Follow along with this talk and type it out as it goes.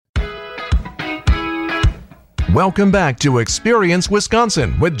Welcome back to Experience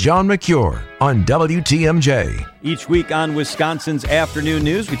Wisconsin with John McCure on WTMJ. Each week on Wisconsin's Afternoon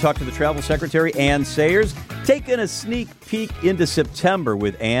News, we talk to the Travel Secretary, Ann Sayers, taking a sneak peek into September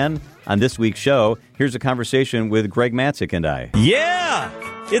with Ann. On this week's show, here's a conversation with Greg Matzik and I. Yeah,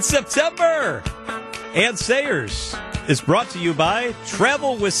 it's September. Ann Sayers is brought to you by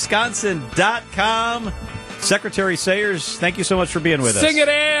TravelWisconsin.com. Secretary Sayers, thank you so much for being with us. Sing it,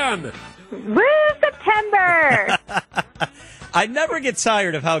 Ann! Woo, September! I never get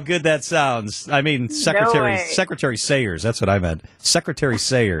tired of how good that sounds. I mean, Secretary Sayers, that's what I meant. Secretary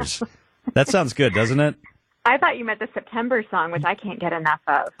Sayers. That sounds good, doesn't it? I thought you meant the September song, which I can't get enough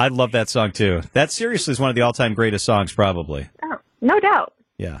of. I love that song, too. That seriously is one of the all-time greatest songs, probably. Oh, no doubt.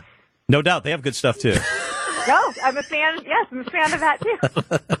 Yeah. No doubt. They have good stuff, too. No, I'm a fan. Yes, I'm a fan of that,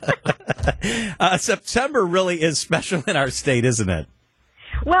 too. September really is special in our state, isn't it?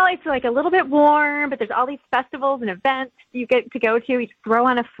 Well, it's like a little bit warm, but there's all these festivals and events you get to go to. You throw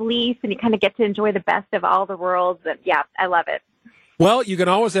on a fleece, and you kind of get to enjoy the best of all the worlds. And yeah, I love it. Well, you can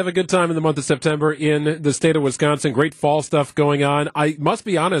always have a good time in the month of September in the state of Wisconsin. Great fall stuff going on. I must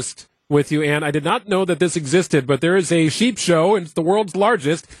be honest with you, Ann. I did not know that this existed, but there is a sheep show, and it's the world's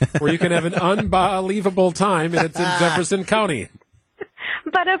largest, where you can have an unbelievable time, and it's in Jefferson County.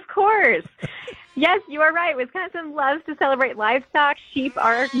 But of course. Yes, you are right. Wisconsin loves to celebrate livestock. Sheep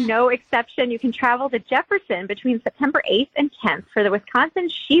are no exception. You can travel to Jefferson between September 8th and 10th for the Wisconsin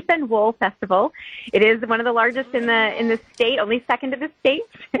Sheep and Wool Festival. It is one of the largest in the state, only second to the state.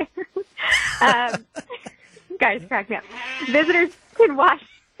 Guys, crack me up. Visitors can watch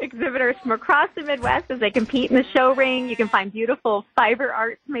exhibitors from across the Midwest as they compete in the show ring. You can find beautiful fiber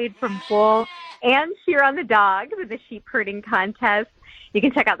arts made from wool and cheer on the dogs with the sheep herding contest. You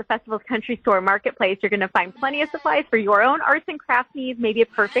can check out the festival's country store marketplace. You're going to find plenty of supplies for your own arts and crafts needs, maybe a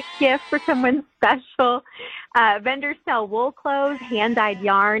perfect gift for someone special. Vendors sell wool clothes, hand-dyed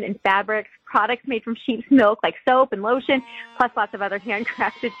yarn, and fabrics, products made from sheep's milk like soap and lotion, plus lots of other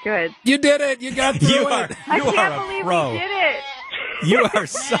handcrafted goods. You did it! You got through it! I can't believe we did it! You are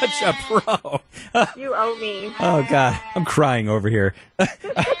such a pro. You owe me. Oh, God. I'm crying over here.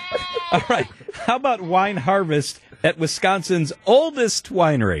 All right. How about Wine Harvest at Wisconsin's oldest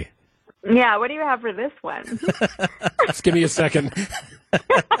winery? Yeah, what do you have for this one? Just give me a second.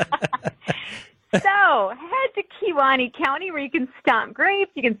 So, head to Kewaunee County where you can stomp grapes,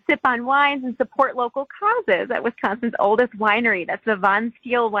 you can sip on wines, and support local causes at Wisconsin's oldest winery. That's the Von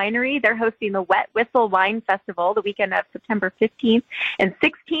Steele Winery. They're hosting the Wet Whistle Wine Festival the weekend of September 15th and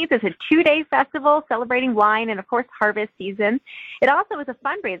 16th. It's a 2-day festival celebrating wine and, of course, harvest season. It also is a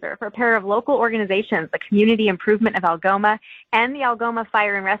fundraiser for a pair of local organizations, the Community Improvement of Algoma and the Algoma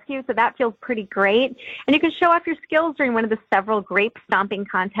Fire and Rescue, so that feels pretty great. And you can show off your skills during one of the several grape stomping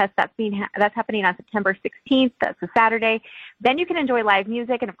contests that's happening on September 16th. That's a Saturday. Then you can enjoy live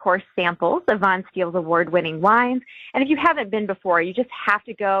music and, of course, samples of Von Steele's award-winning wines. And if you haven't been before, you just have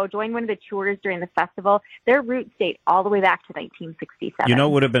to go join one of the tours during the festival. Their roots date all the way back to 1967. You know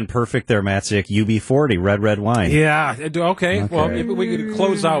what would have been perfect there, Matzik? UB40, Red Wine. Yeah. Okay. Well, maybe we could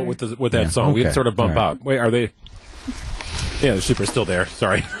close out with that song. We could sort of bump out. Wait, are they? Yeah, the sheep are still there.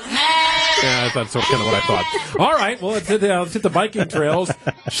 Sorry. Yeah, that's kind of what I thought. All right, well, let's hit the biking trails.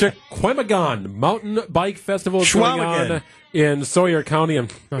 Chequamegon Mountain Bike Festival is going on in Sawyer County. I'm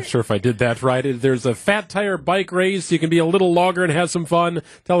not sure if I did that right. There's a fat tire bike race. You can be a little longer and have some fun.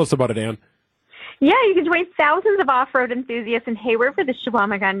 Tell us about it, Ann. Yeah, you can join thousands of off-road enthusiasts in Hayward for the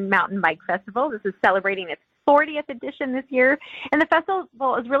Chequamegon Mountain Bike Festival. This is celebrating its 40th edition this year. And the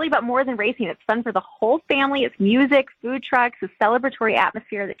festival is really about more than racing. It's fun for the whole family. It's music, food trucks, a celebratory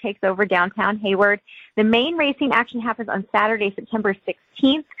atmosphere that takes over downtown Hayward. The main racing action happens on Saturday, September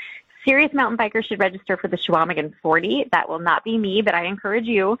 16th. Serious mountain bikers should register for the Chequamegon 40. That will not be me, but I encourage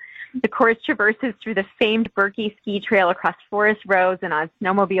you. The course traverses through the famed Berkey Ski Trail across forest roads and on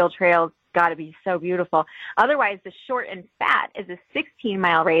snowmobile trails. Got to be so beautiful. Otherwise, the short and fat is a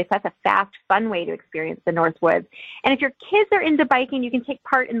 16-mile race. That's a fast, fun way to experience the Northwoods. And if your kids are into biking, you can take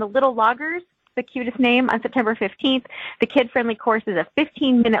part in the Little Loggers, the cutest name, on September 15th. The kid-friendly course is a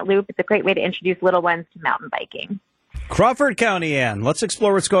 15-minute loop. It's a great way to introduce little ones to mountain biking. Crawford County, Ann. Let's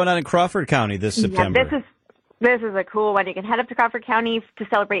explore what's going on in Crawford County this September. Yeah, this is a cool one. You can head up to Crawford County to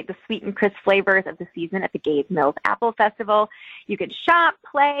celebrate the sweet and crisp flavors of the season at the Gays Mills Apple Festival. You can shop,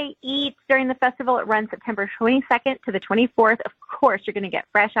 play, eat during the festival. It runs September 22nd to the 24th. Of course, you're going to get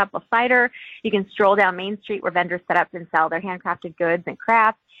fresh apple cider. You can stroll down Main Street where vendors set up and sell their handcrafted goods and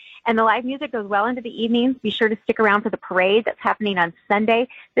crafts. And the live music goes well into the evenings. Be sure to stick around for the parade that's happening on Sunday.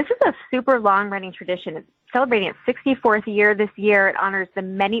 This is a super long-running tradition. It's celebrating its 64th year this year. It honors the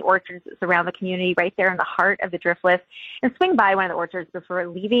many orchards that surround the community right there in the heart of the Driftless. And swing by one of the orchards before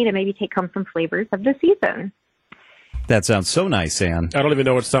leaving and maybe take home some flavors of the season. That sounds so nice, Ann. I don't even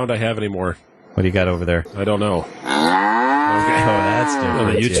know what sound I have anymore. What do you got over there? I don't know. Okay. Oh, that's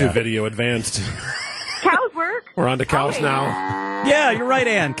different. The YouTube video advanced. Cows work. We're on to cows now. Yeah, you're right,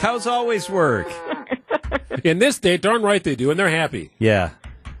 Ann. Cows always work. In this state, darn right they do, and they're happy. Yeah.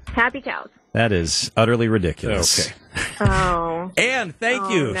 Happy cows. That is utterly ridiculous. Okay. Oh. Ann, thank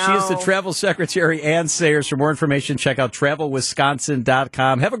you. No. She is the Travel Secretary, Ann Sayers. For more information, check out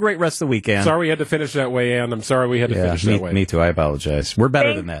travelwisconsin.com. Have a great rest of the week, Ann. Sorry we had to finish that way, Ann. I'm sorry we had to finish that way. Me too. I apologize. We're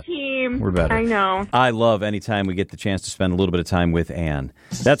better Thanks, than that. team. We're better. I know. I love any time we get the chance to spend a little bit of time with Ann.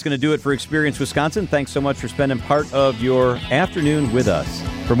 That's going to do it for Experience Wisconsin. Thanks so much for spending part of your afternoon with us.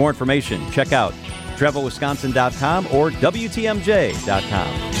 For more information, check out travelwisconsin.com or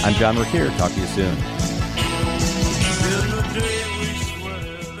WTMJ.com. I'm John Mercure. Talk to you soon.